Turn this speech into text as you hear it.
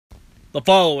The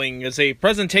following is a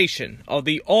presentation of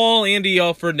the All Andy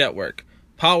Alford Network,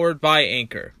 powered by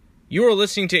Anchor. You are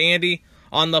listening to Andy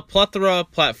on the plethora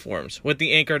of platforms with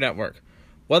the Anchor Network,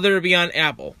 whether it be on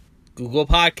Apple, Google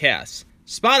Podcasts,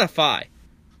 Spotify,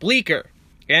 Bleaker,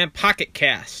 and Pocket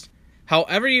Cast.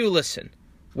 However you listen,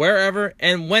 wherever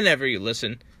and whenever you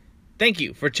listen, thank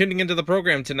you for tuning into the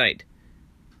program tonight.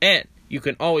 And you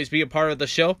can always be a part of the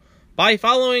show by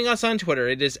following us on Twitter.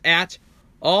 It is at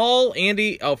All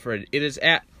Andy Alford. It is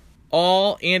at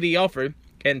All Andy Alford,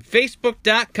 and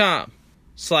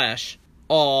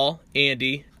Facebook.com/All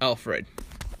Andy Alford.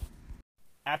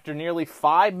 After nearly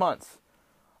 5 months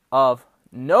of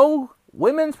no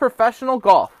women's professional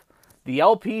golf, the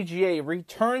LPGA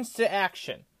returns to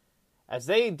action as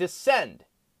they descend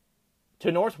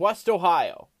to Northwest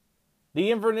Ohio. The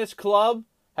Inverness Club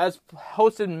has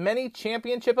hosted many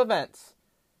championship events.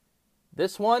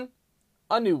 This one,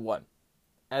 a new one,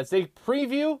 as they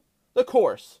preview the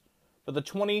course for the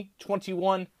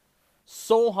 2021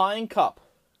 Solheim Cup.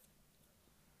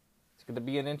 It's going to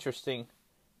be an interesting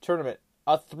tournament,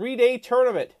 a 3-day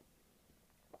tournament,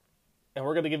 and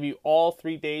we're going to give you all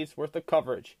 3 days worth of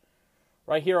coverage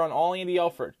right here on All Andy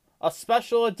Alford, a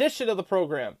special edition of the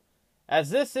program,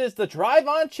 as this is the Drive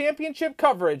On Championship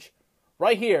coverage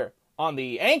right here on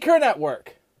the Anchor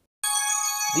Network.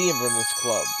 The Inverness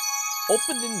Club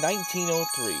opened in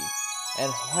 1903 and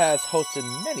has hosted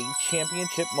many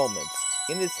championship moments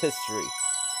in its history,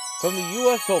 from the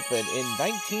U.S. Open in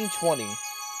 1920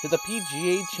 to the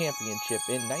PGA Championship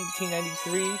in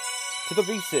 1993 to the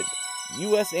recent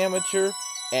U.S. Amateur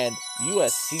and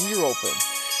U.S. Senior Open.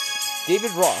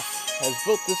 David Ross has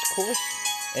built this course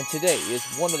and today is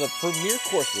one of the premier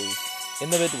courses in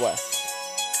the Midwest.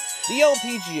 The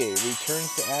LPGA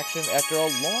returns to action after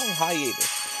a long hiatus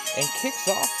and kicks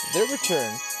off their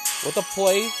return with a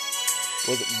play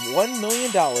with $1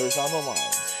 million on the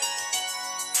line.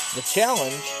 The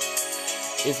challenge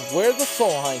is where the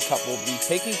Solheim Cup will be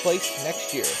taking place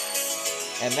next year,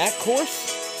 and that course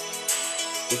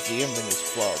is the Inverness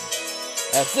Club,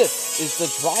 as this is the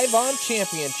Drive On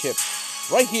Championship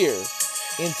right here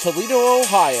in Toledo,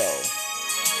 Ohio.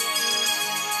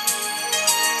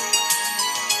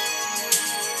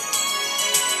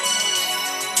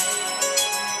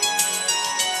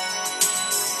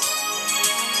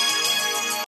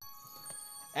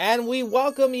 And we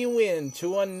welcome you in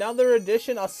to another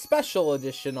edition, a special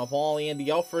edition of All Andy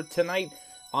Alford tonight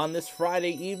on this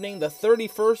Friday evening, the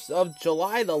 31st of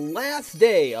July, the last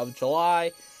day of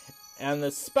July, and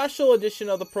the special edition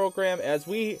of the program as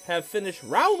we have finished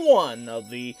round one of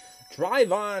the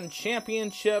Drive On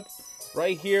Championship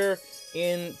right here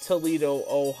in Toledo,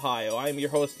 Ohio. I'm your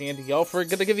host, Andy Alford,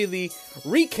 going to give you the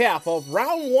recap of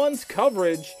round one's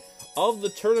coverage of the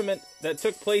tournament that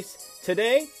took place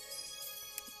today,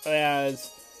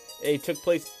 as it took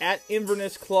place at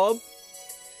Inverness Club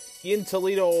in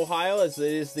Toledo, Ohio, as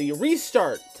it is the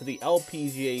restart to the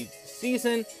LPGA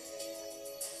season.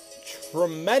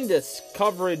 Tremendous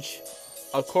coverage,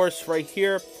 of course, right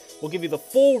here. We'll give you the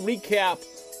full recap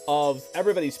of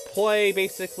everybody's play,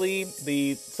 basically.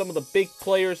 Some of the big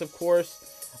players, of course.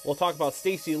 We'll talk about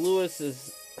Stacey Lewis,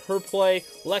 her play,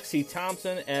 Lexi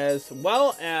Thompson, as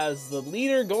well as the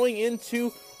leader going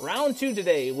into round two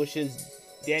today, which is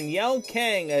Danielle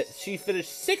Kang. She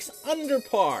finished 6 under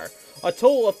par. A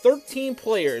total of 13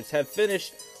 players have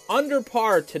finished under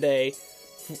par today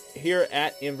here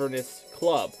at Inverness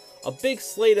Club. A big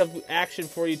slate of action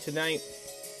for you tonight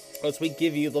as we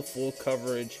give you the full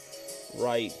coverage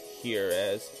right here,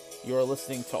 as you're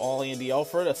listening to All Andy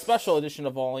Alford, a special edition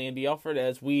of All Andy Alford,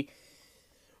 as we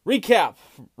recap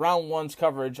round one's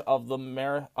coverage of the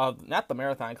not the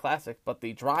Marathon Classic, but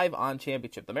the Drive On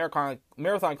Championship. The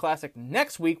Marathon Classic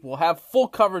next week. We'll have full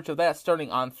coverage of that starting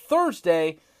on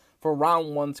Thursday for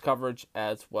round one's coverage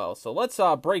as well. So let's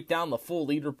break down the full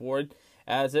leaderboard,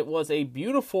 as it was a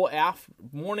beautiful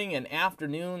morning and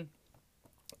afternoon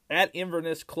at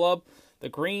Inverness Club. The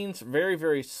greens very,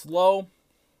 very slow.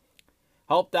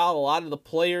 Helped out a lot of the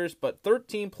players, but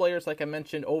 13 players, like I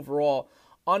mentioned, overall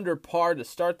under par to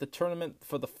start the tournament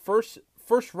for the first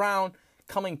round,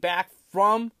 coming back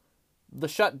from the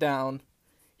shutdown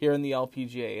here in the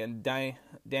LPGA. And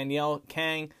Danielle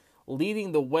Kang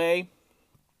leading the way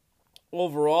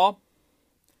overall,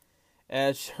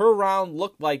 as her round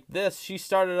looked like this. She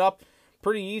started up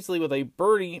pretty easily with a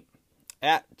birdie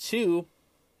at 2,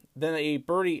 then a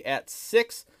birdie at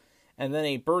 6, and then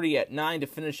a birdie at 9 to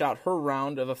finish out her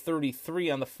round of a 33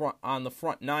 on the front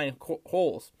 9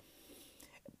 holes.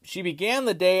 She began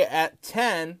the day at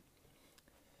 10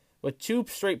 with 2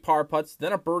 straight par putts,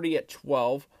 then a birdie at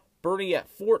 12, birdie at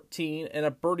 14 and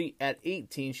a birdie at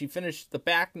 18. She finished the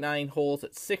back 9 holes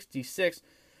at 66,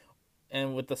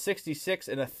 and with the 66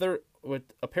 and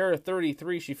with a pair of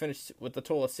 33, she finished with a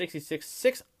total of 66,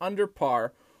 6 under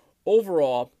par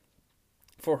overall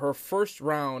for her first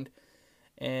round.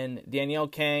 And Danielle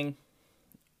Kang,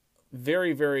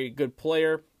 very, very good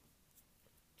player.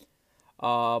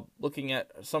 Looking at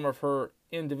some of her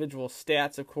individual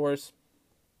stats, of course,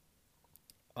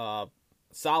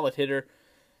 solid hitter.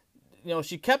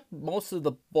 She kept most of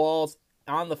the balls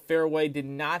on the fairway, did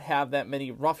not have that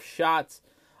many rough shots.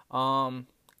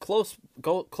 Close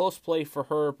play for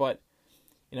her, but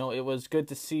it was good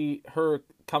to see her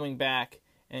coming back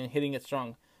and hitting it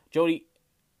strong. Jodi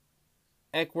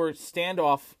Eckert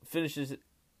Standoff finishes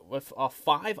with a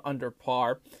 5 under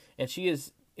par, and she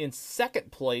is in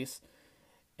second place.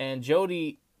 And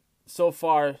Jodi, so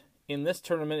far in this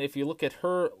tournament, if you look at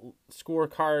her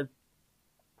scorecard,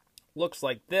 looks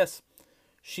like this.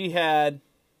 She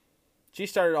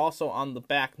started also on the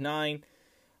back 9,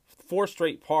 4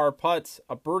 straight par putts,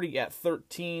 a birdie at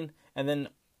 13, and then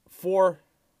a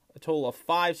total of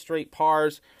 5 straight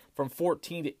pars from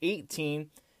 14 to 18.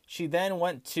 She then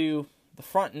went to the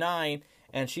front 9,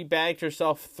 and she bagged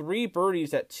herself 3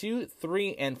 birdies at 2,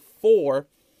 3, and 4.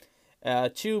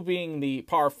 2 being the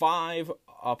par 5,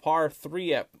 a par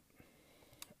 3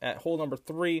 at hole number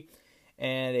 3,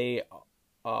 and a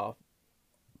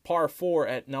par 4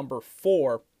 at number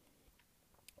 4.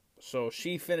 So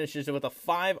she finishes with a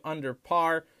 5 under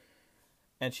par,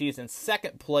 and she is in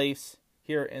second place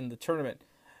here in the tournament.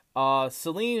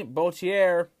 Celine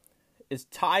Boutier is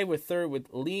tied with third with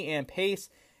Lee-Ann Pace.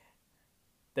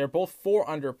 They're both 4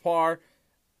 under par.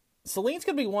 Celine's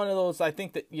going to be one of those, I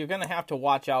think, that you're going to have to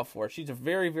watch out for. She's a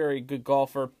very, very good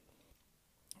golfer.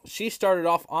 She started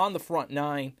off on the front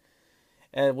 9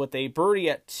 with a birdie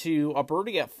at 2, a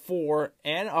birdie at 4,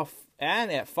 and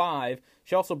at 5.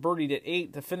 She also birdied at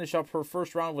 8 to finish up her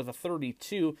first round with a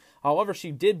 32. However,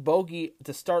 she did bogey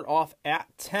to start off at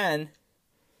 10,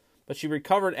 but she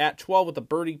recovered at 12 with a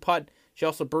birdie putt. She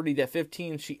also birdied at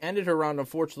 15. She ended her round,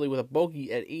 unfortunately, with a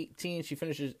bogey at 18. She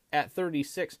finishes at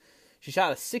 36. She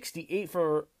shot a 68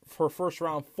 for her first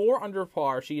round, 4 under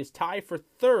par. She is tied for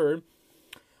third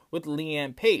with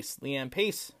Lee-Ann Pace. Lee-Ann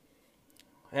Pace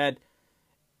had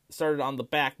started on the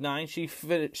back 9. She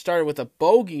started with a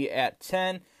bogey at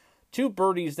 10, 2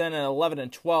 birdies then at 11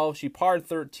 and 12. She parred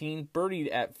 13,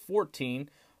 birdied at 14,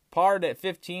 parred at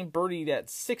 15, birdied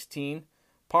at 16,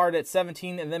 parred at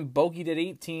 17, and then bogeyed at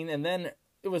 18. And then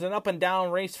it was an up and down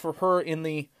race for her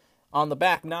on the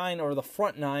back 9 or the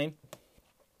front 9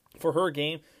 for her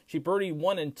game. She birdied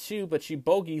 1 and 2, but she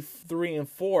bogeyed 3 and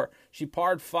 4. She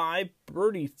parred 5,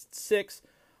 birdied 6,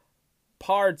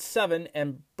 parred 7,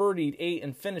 and birdied 8,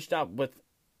 and finished up with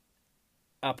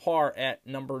a par at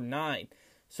number 9.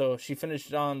 So she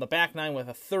finished on the back 9 with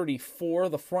a 34.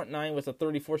 The front 9 was a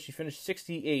 34. She finished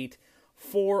 68,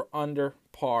 4 under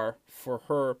par for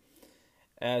her,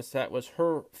 as that was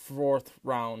her fourth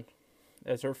round,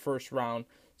 as her first round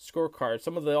scorecard.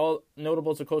 Some of the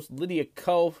notables, of course, Lydia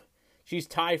Ko. She's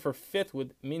tied for 5th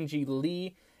with Minjee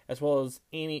Lee, as well as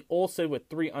Amy Olson with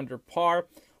 3 under par.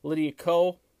 Lydia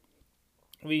Ko,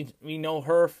 we know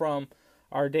her from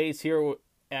our days here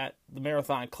at the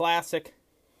Marathon Classic.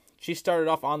 She started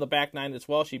off on the back 9 as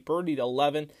well. She birdied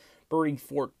 11, birdied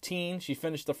 14. She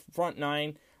finished the front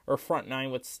 9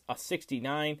 with a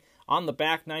 69. On the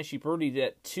back 9, she birdied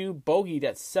at 2, bogeyed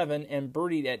at 7, and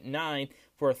birdied at 9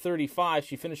 for a 35.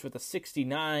 She finished with a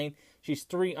 69. She's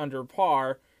 3 under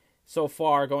par so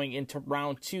far going into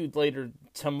round 2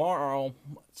 tomorrow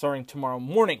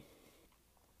morning.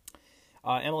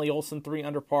 Emily Olson, 3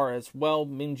 under par as well.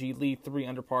 Minjee Lee, 3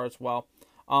 under par as well.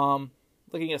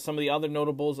 Looking at some of the other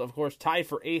notables, of course, tied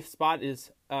for 8th spot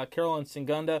is Caroline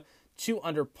Segunda, 2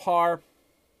 under par.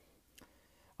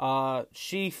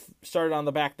 She started on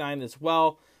the back 9 as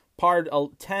well. Parred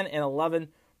 10 and 11,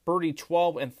 birdied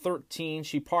 12 and 13.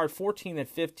 She parred 14 and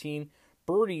 15,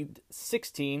 birdied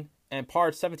 16, and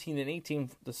parred 17 and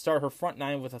 18 to start her front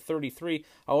 9 with a 33.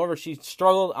 However, she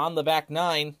struggled on the back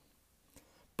 9,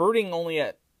 birding only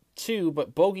at 2,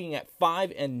 but bogeying at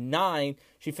 5 and 9.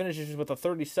 She finishes with a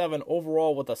 37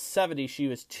 overall with a 70. She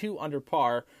was 2 under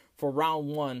par for round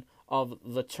 1 of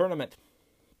the tournament.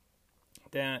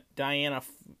 Diana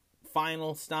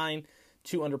Finelstein,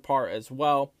 2 under par as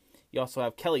well. You also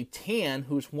have Kelly Tan,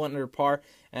 who's 1 under par.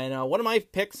 And one of my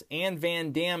picks, Anne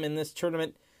Van Dam, in this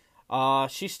tournament.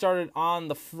 She started on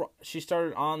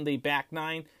the back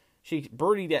 9. She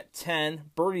birdied at 10,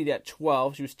 birdied at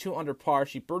 12. She was 2 under par.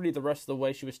 She birdied the rest of the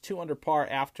way. She was 2 under par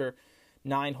after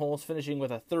 9 holes, finishing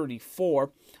with a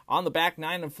 34. On the back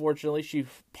 9, unfortunately, she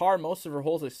parred most of her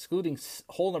holes, excluding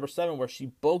hole number 7, where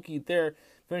she bogeyed there,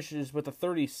 finishes with a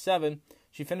 37.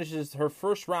 She finishes her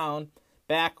first round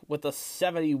back with a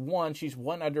 71. She's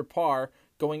 1 under par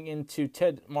going into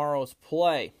tomorrow's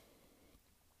play.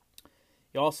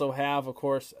 You also have, of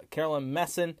course, Caroline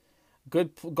Messin,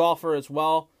 good golfer as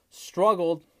well,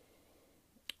 struggled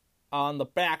on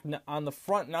the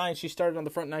front 9. She started on the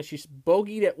front 9. She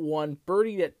bogeyed at 1,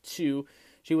 birdied at 2.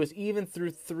 She was even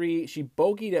through 3. She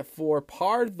bogeyed at 4,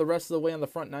 parred the rest of the way on the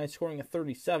front 9, scoring a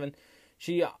 37.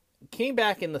 She came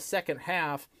back in the second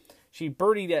half. She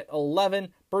birdied at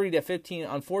 11, birdied at 15,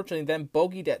 unfortunately, then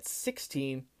bogeyed at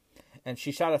 16, and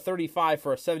she shot a 35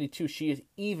 for a 72. She is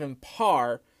even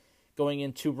par going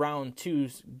into round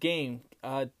 2's game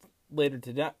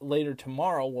later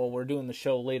tomorrow. Well, we're doing the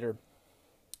show later.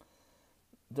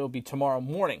 It'll be tomorrow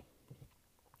morning.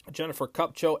 Jennifer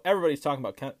Kupcho. Everybody's talking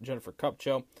about Jennifer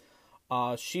Kupcho.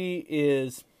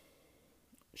 She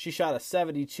shot a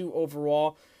 72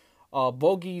 overall.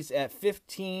 Bogeys at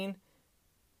 15,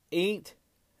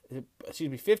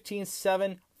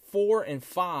 7, 4, and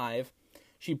 5.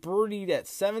 She birdied at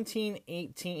 17,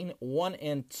 18, 1,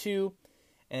 and 2.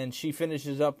 And she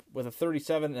finishes up with a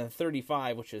 37 and a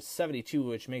 35, which is 72,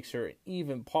 which makes her an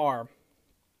even par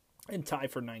and tie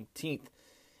for 19th.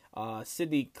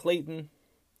 Sydney Clayton,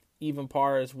 even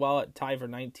par as well at tie for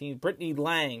 19th. Brittany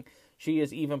Lang, she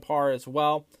is even par as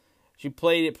well. She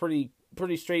played it pretty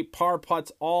straight, par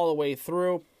putts all the way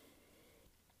through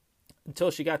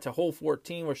until she got to hole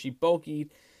 14, where she bogeyed,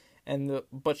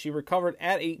 but she recovered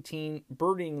at 18,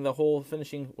 birdieing the hole,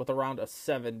 finishing with around a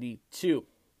 72.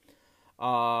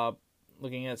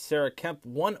 Looking at Sarah Kemp,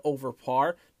 1 over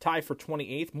par, tie for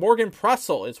 28th. Morgan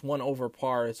Pressel is 1 over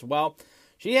par as well.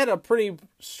 She had a pretty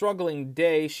struggling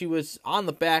day. She was on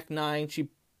the back 9. She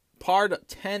parred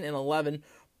 10 and 11,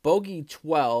 bogeyed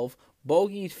 12,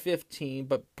 bogeyed 15,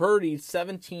 but birdied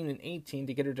 17 and 18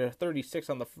 to get her to 36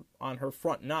 on her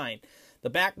front 9.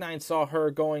 The back 9 saw her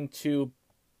going to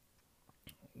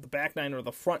the back 9 or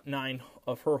the front 9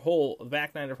 of her hole, the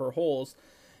back 9 of her holes.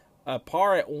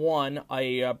 Par at 1,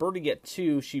 a birdie at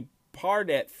 2. She parred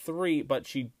at 3, but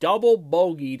she double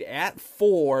bogeyed at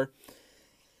 4.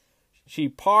 She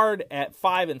parred at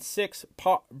 5 and 6,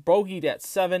 bogeyed at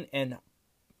 7, and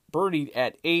birdied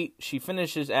at 8. She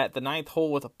finishes at the 9th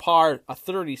hole with a par, a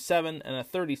 37, and a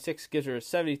 36 gives her a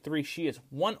 73. She is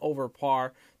 1 over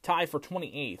par, tie for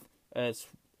 28th, as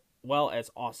well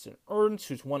as Austin Ernst,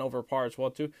 who's 1 over par as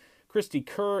well too. Christy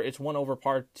Kerr is 1 over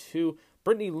par too.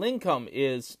 Brittany Lincomb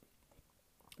is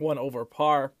 1 over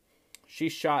par. She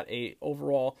shot a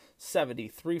overall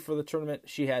 73 for the tournament.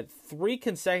 She had 3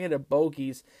 consecutive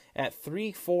bogeys at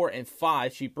 3, 4, and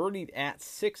 5. She birdied at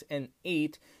 6 and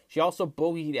 8. She also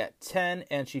bogeyed at 10,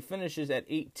 and she finishes at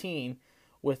 18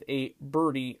 with a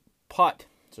birdie putt.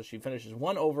 So she finishes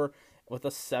 1 over with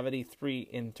a 73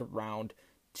 into round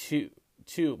 2.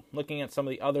 Looking at some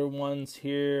of the other ones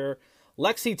here.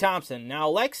 Lexi Thompson. Now,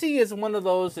 Lexi is one of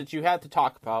those that you have to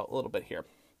talk about a little bit here.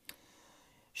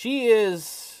 She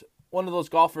is one of those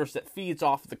golfers that feeds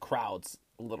off the crowds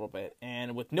a little bit.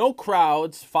 And with no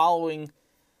crowds following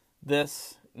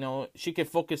this, she could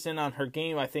focus in on her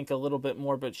game, I think, a little bit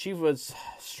more. But she was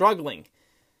struggling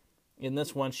in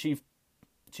this one. She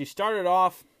started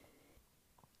off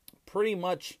pretty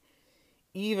much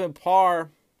even par.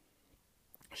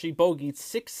 She bogeyed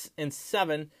 6 and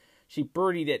 7. She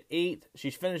birdied at 8. She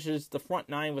finishes the front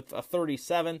 9 with a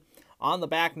 37. On the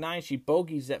back 9, she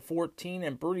bogeys at 14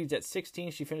 and birdies at 16.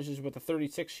 She finishes with a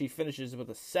 36. She finishes with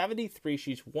a 73.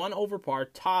 She's 1 over par,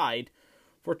 tied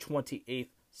for 28th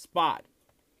spot.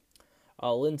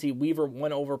 Lindsay Weaver,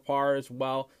 1 over par as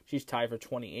well. She's tied for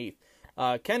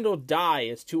 28th. Kendall Dye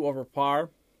is 2 over par.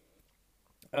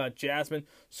 Jasmine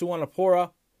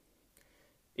Suwanapura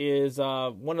is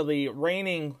one of the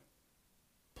reigning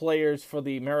players for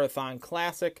the Marathon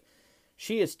Classic.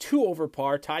 She is 2 over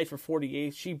par, tied for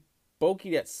 48th. She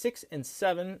bogeyed at 6 and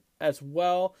 7 as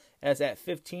well as at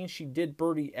 15. She did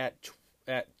birdie at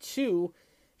 2.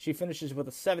 She finishes with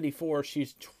a 74.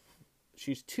 She's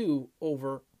 2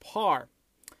 over par.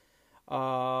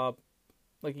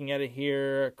 Looking at it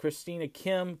here, Christina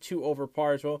Kim, 2 over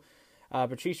par as well.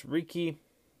 Patrice Ricci,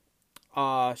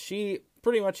 she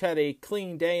pretty much had a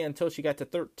clean day until she got to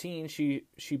 13. She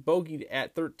bogeyed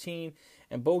at 13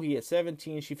 and bogeyed at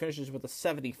 17. She finishes with a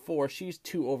 74. She's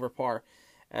 2 over par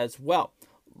as well.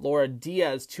 Laura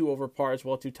Diaz, 2 over par as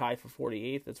well, to tie for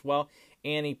 48th as well.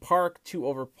 Annie Park, 2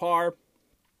 over par,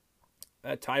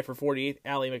 tie for 48th.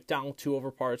 Allie McDonald, 2 over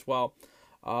par as well.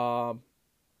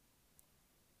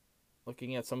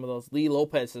 looking at some of those, Lee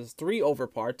Lopez is 3 over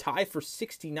par, tied for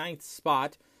 69th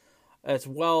spot, as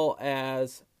well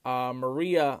as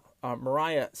Mariah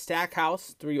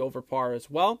Stackhouse, 3 over par as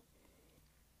well.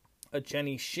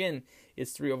 Jenny Shin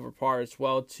is 3 over par as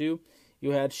well, too.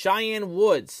 You had Cheyenne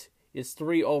Woods is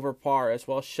 3 over par as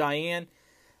well. Cheyenne,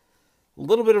 a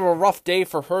little bit of a rough day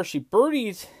for her. She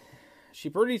birdies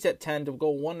at 10 to go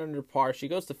 1 under par. She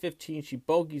goes to 15. She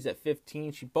bogeys at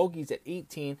 15. She bogeys at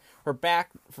 18. Her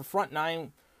front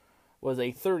 9 was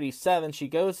a 37. She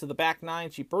goes to the back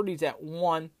 9. She birdies at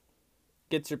 1.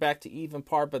 Gets her back to even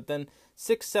par. But then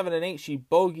 6, 7, and 8, she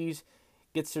bogeys.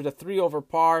 Gets her to 3 over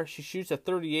par. She shoots a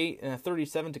 38 and a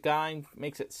 37 to guy.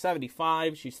 Makes it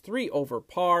 75. She's 3 over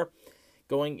par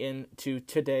going into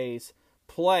today's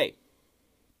play.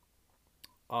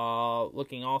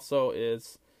 Looking also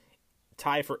is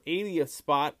tie for 80th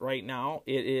spot right now.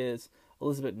 It is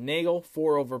Elizabeth Nagel,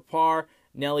 4 over par.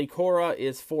 Nelly Cora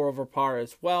is 4 over par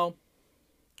as well.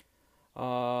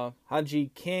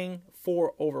 Haji King,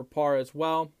 4 over par as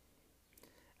well.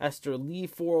 Esther Lee,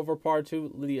 4 over par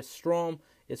too. Lydia Strom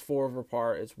is 4 over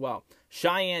par as well.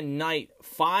 Cheyenne Knight,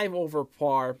 5 over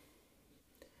par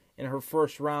in her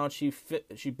first round. She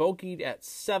bogeyed at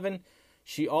 7.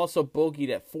 She also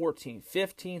bogeyed at 14,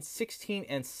 15, 16,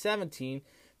 and 17,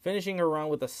 finishing her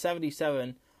round with a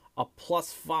 77, a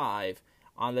 +5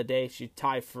 on the day. She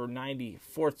tied for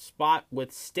 94th spot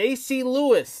with Stacy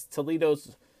Lewis,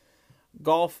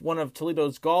 one of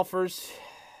Toledo's golfers.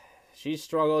 She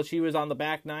struggled. She was on the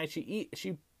back 9.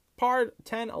 She parred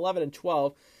 10, 11, and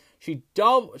 12. She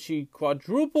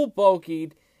quadruple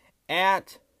bogeyed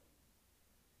at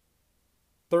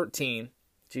 13.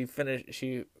 She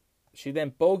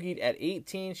then bogeyed at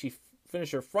 18. She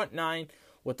finished her front 9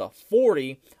 with a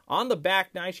 40. On the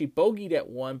back 9, she bogeyed at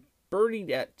 1,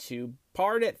 birdied at 2,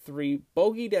 parred at 3,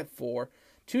 bogeyed at 4,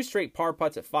 2 straight par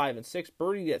putts at 5 and 6,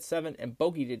 birdied at 7, and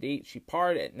bogeyed at 8. She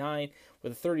parred at 9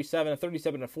 with a 37. A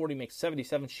 37 and a 40 makes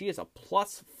 77. She is a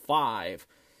 +5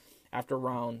 after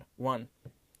round 1.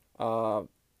 Tied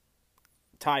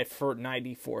for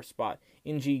 94th spot.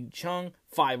 Inji Chung,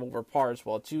 5 over par as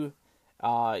well, too.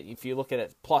 If you look at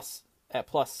it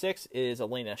 +6 is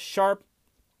Elena Sharp,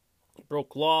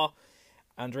 Brooke Law,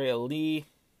 Andrea Lee,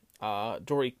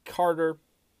 Dory Carter,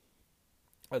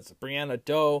 that's Brianna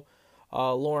Doe,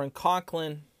 Lauren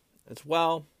Conklin as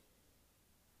well.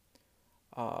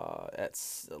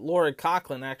 Lauren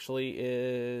Conklin actually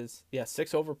is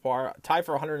 6 over par, tied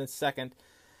for 102nd.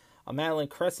 Madeline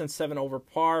Crescent, 7 over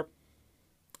par.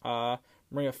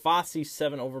 Maria Fossey,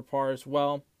 7 over par as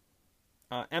well.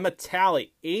 Emma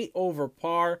Talley, 8 over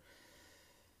par.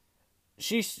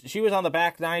 She was on the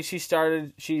back 9.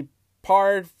 She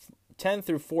parred 10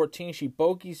 through 14. She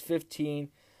bogeys 15,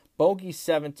 bogeys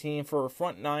 17 for her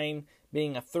front 9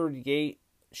 being a 38.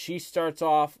 She starts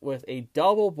off with a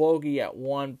double bogey at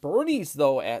 1, birdies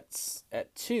though at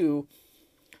 2,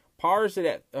 pars it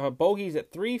at bogeys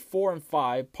at 3, 4, and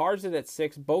 5, pars it at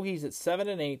 6, bogeys at 7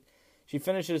 and 8. She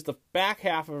finishes the back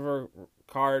half of her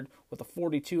card with a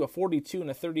 42. A 42 and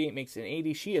a 38 makes an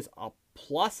 80. She is a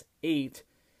 +8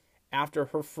 after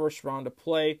her first round of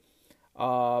play.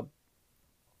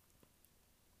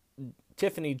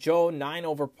 Tiffany Joe, 9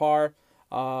 over par.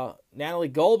 Natalie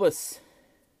Gulbis,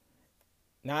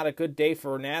 not a good day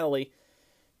for Natalie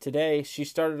today. She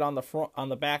started on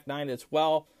the back 9 as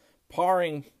well,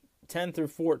 parring 10 through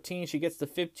 14. She gets to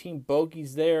 15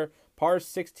 bogeys there. Pars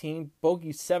 16,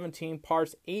 bogeys 17,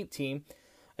 pars 18.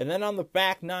 And then on the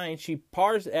back 9, she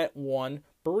pars at 1,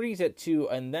 birdies at 2,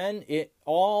 and then it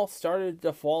all started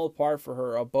to fall apart for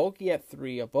her. A bogey at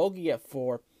 3, a bogey at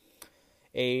 4,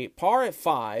 a par at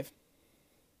 5.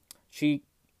 She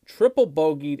triple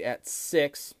bogeyed at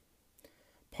 6,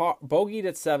 bogeyed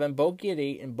at 7, bogey at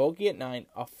 8, and bogey at 9.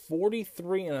 A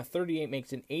 43 and a 38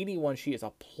 makes an 81. She is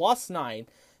a +9,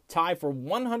 tied for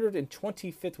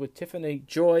 125th with Tiffany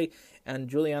Joy and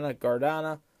Juliana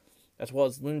Gardana, as well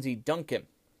as Lindsay Duncan.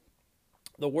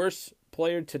 The worst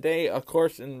player today, of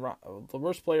course, the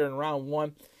worst player in round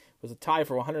 1 was a tie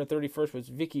for 131st, was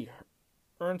Vicky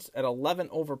Ernst at 11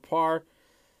 over par. It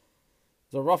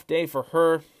was a rough day for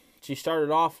her. She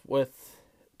started off with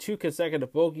 2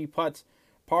 consecutive bogey putts,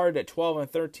 parred at 12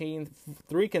 and 13,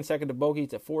 3 consecutive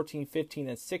bogeys at 14, 15,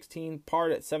 and 16,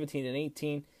 parred at 17 and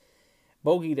 18,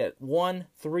 bogeyed at 1,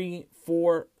 3,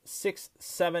 4, 6,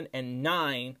 7, and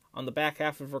 9 on the back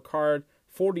half of her card.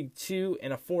 42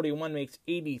 and a 41 makes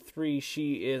 83.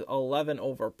 She is 11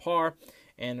 over par.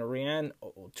 And Rianne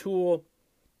O'Toole,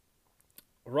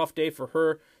 a rough day for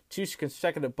her. 2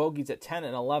 consecutive bogeys at 10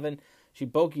 and 11. She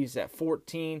bogeys at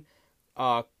 14.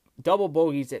 Double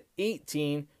bogeys at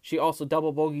 18. She also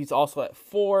double bogeys also at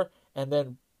 4. and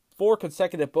then 4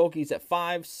 consecutive bogeys at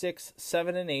 5, 6,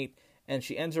 7, and 8, and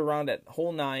she ends her round at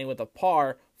hole 9 with a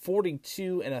par.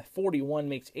 42 and a 41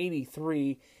 makes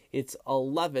 83. It's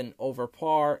 11 over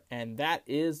par, and that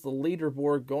is the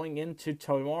leaderboard going into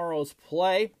tomorrow's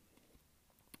play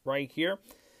right here.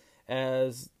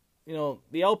 As you know,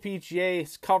 the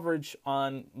LPGA's coverage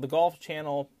on the Golf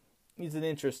Channel is an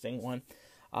interesting one.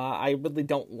 I really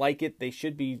don't like it. They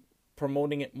should be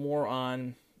promoting it more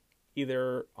on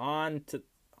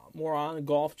more on the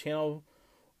Golf Channel,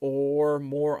 or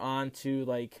more onto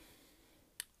like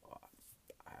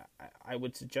I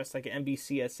would suggest like an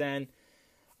NBCSN,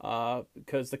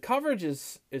 because the coverage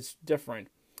is different.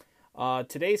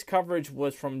 Today's coverage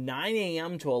was from 9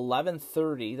 a.m. to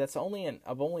 11:30. That's only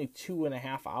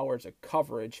 2.5 hours of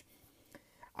coverage.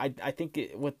 I think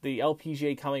with the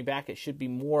LPGA coming back, it should be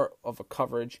more of a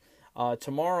coverage.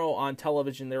 Tomorrow on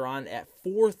television, they're on at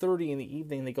 4:30 in the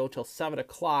evening. They go till 7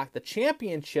 o'clock. The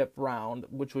championship round,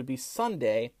 which would be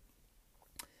Sunday,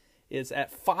 is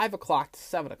at 5 o'clock to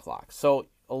 7 o'clock. So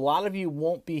a lot of you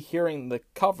won't be hearing the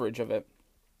coverage of it.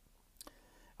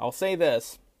 I'll say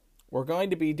this. We're going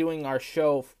to be doing our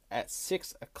show at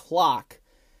 6 o'clock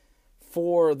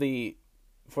for the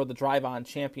Drive-On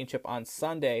Championship on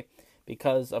Sunday,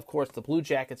 because, of course, the Blue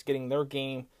Jackets getting their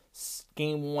game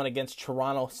 1 against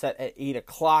Toronto set at 8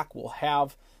 o'clock. We'll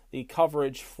have the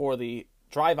coverage for the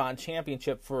Drive-On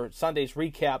Championship for Sunday's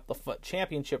recap, the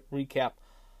championship recap,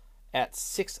 at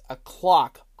 6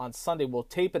 o'clock on Sunday. We'll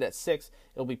tape it at 6.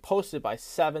 It'll be posted by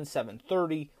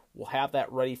 7:30. We'll have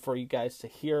that ready for you guys to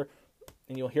hear,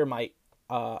 and you'll hear my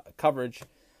coverage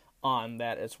on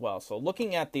that as well. So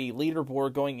looking at the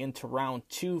leaderboard going into round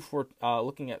 2, for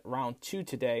looking at round 2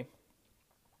 today,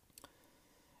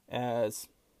 as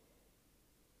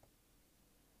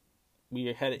we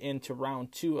are headed into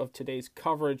round 2 of today's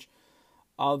coverage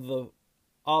of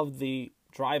the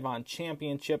Drive-On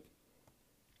Championship.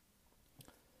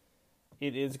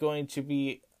 It is going to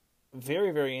be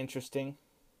very, very interesting,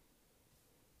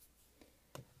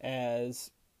 as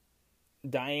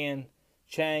Diane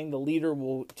Chang, the leader,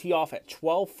 will tee off at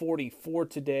 12:44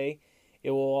 today.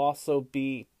 It will also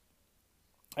be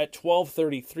at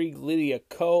 12:33 Lydia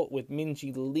Ko with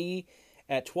Minjee Lee.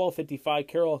 At 12:55,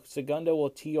 Carol Segundo will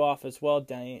tee off as well.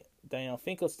 Diane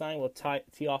Finkelstein will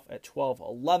tee off at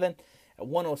 12:11. At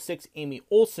 1:06, Amy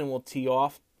Olsen will tee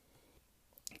off.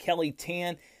 Kelly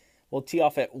Tan will tee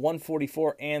off at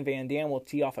 1:44. Ann Van Dam will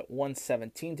tee off at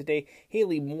 1:17 today.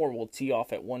 Haley Moore will tee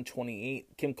off at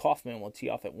 1:28. Kim Kaufman will tee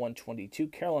off at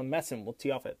 1:22. Carolyn Messin will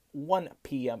tee off at 1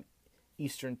 p.m.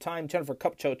 Eastern Time. Jennifer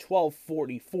Kupcho,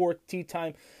 12:44 tee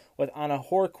time with Anna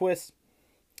Horquist.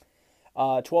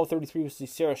 12:33 was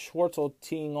Sarah Schwartzel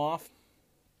teeing off.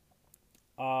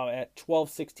 At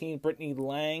 12:16, Brittany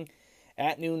Lang.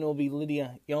 At noon will be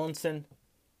Lydia Jonsson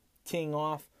teeing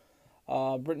off.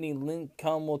 Brittany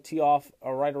Lincombe will tee off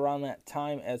right around that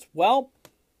time as well.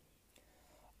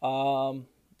 Let's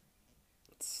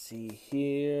see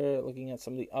here. Looking at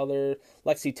some of the other.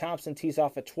 Lexi Thompson tees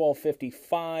off at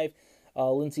 12:55.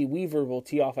 Lindsay Weaver will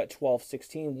tee off at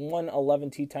 12:16.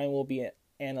 1:11 tee time will be at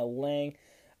Anna Lang.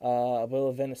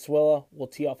 Villa Venezuela will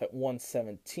tee off at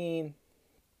 1:17.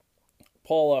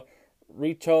 Paula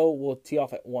Rito will tee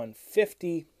off at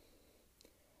 1:50.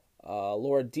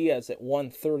 Laura Diaz at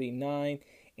 1:39.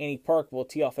 Annie Park will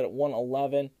tee off at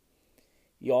 1:11.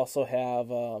 You also have,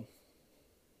 let's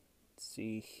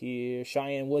see here,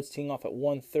 Cheyenne Woods teeing off at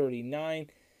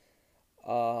 1:39.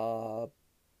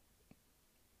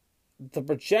 The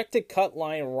projected cut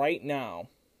line right now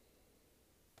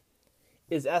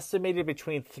is estimated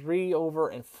between 3 over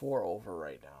and 4 over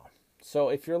right now. So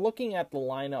if you're looking at the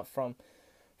lineup from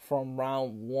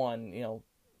round 1, you know,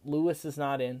 Lewis is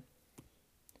not in.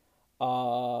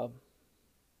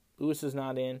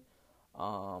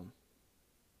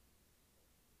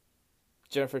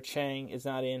 Jennifer Chang is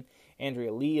not in.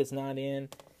 Andrea Lee is not in.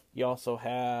 You also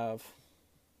have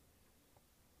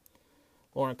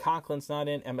Lauren Conklin's not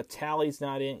in. Emma Talley's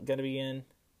not in. Going to be in.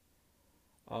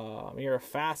 Mira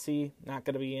Fassi, not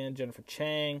going to be in. Jennifer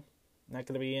Chang, not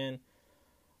going to be in.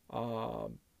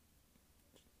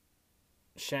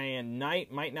 Cheyenne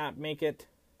Knight might not make it.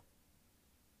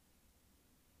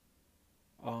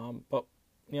 But,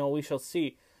 you know, we shall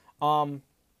see. Like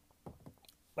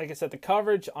I said, the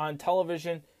coverage on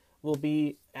television will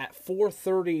be at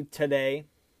 4:30 today,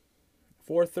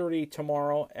 4:30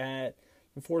 tomorrow, at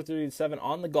 4:30 to 7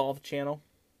 on the Golf Channel.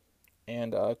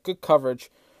 And good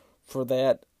coverage for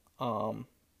that.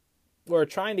 We're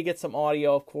trying to get some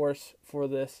audio, of course, for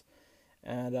this,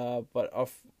 and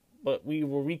but we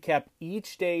will recap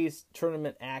each day's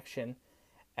tournament action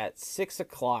at 6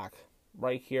 o'clock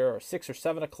right here, or 6 or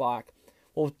 7 o'clock.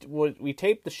 We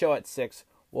tape the show at 6.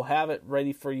 We'll have it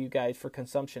ready for you guys for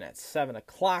consumption at 7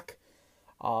 o'clock.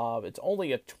 It's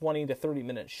only a 20 to 30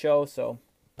 minute show, so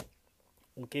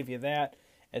we'll give you that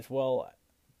as well.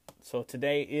 So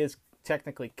today is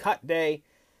technically cut day.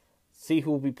 See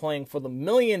who will be playing for the $1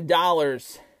 million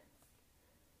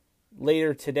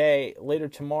later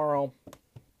tomorrow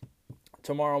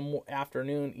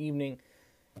afternoon, evening.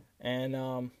 And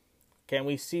will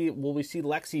we see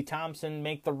Lexi Thompson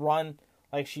make the run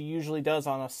like she usually does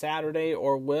on a Saturday,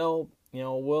 or will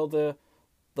the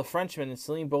Frenchman and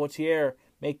Celine Bautier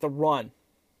make the run?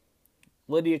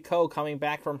 Lydia Ko coming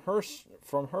back from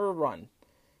her run,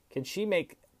 can she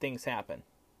make things happen?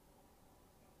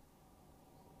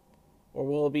 Or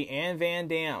will it be Anne Van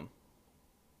Dam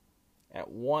at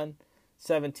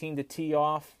 1:17 to tee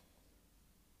off?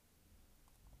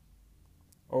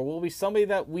 Or will it be somebody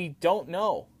that we don't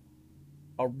know,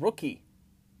 a rookie,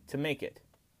 to make it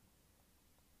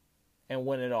and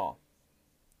win it all?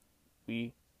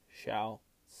 We shall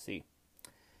see.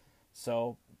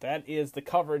 So that is the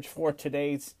coverage for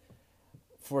today's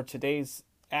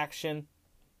action,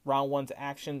 round one's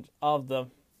action of the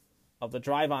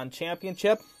Drive-On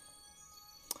Championship.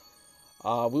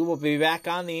 We will be back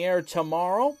on the air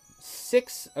tomorrow.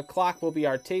 6 o'clock will be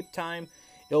our tape time.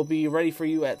 It'll be ready for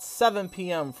you at 7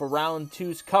 p.m. for round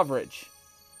two's coverage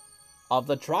of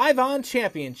the Drive-On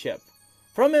Championship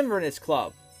from Inverness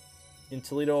Club in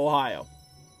Toledo, Ohio.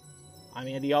 I'm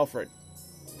Andy Alfred.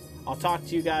 I'll talk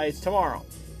to you guys tomorrow.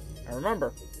 And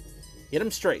remember, hit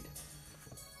 'em straight.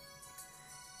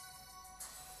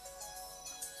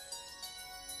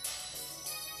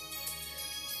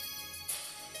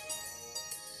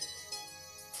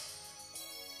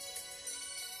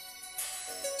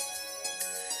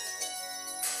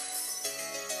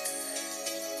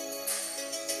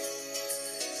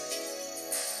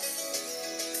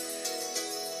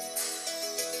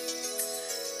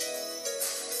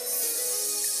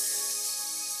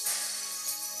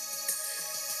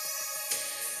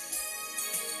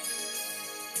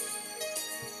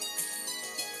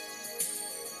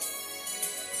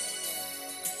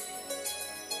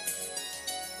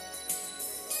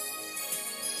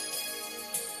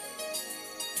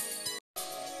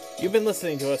 You've been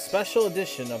listening to a special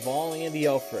edition of All Andy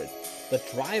Alfred, the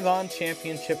Drive-On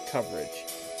Championship coverage.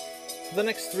 For the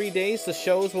next 3 days, the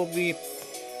shows will be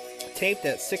taped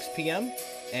at 6 p.m.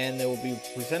 and they will be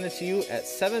presented to you at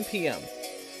 7 p.m.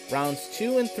 Rounds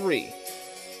 2 and 3,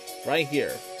 right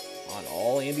here on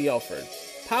All Andy Alfred,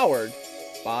 powered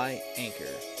by Anchor.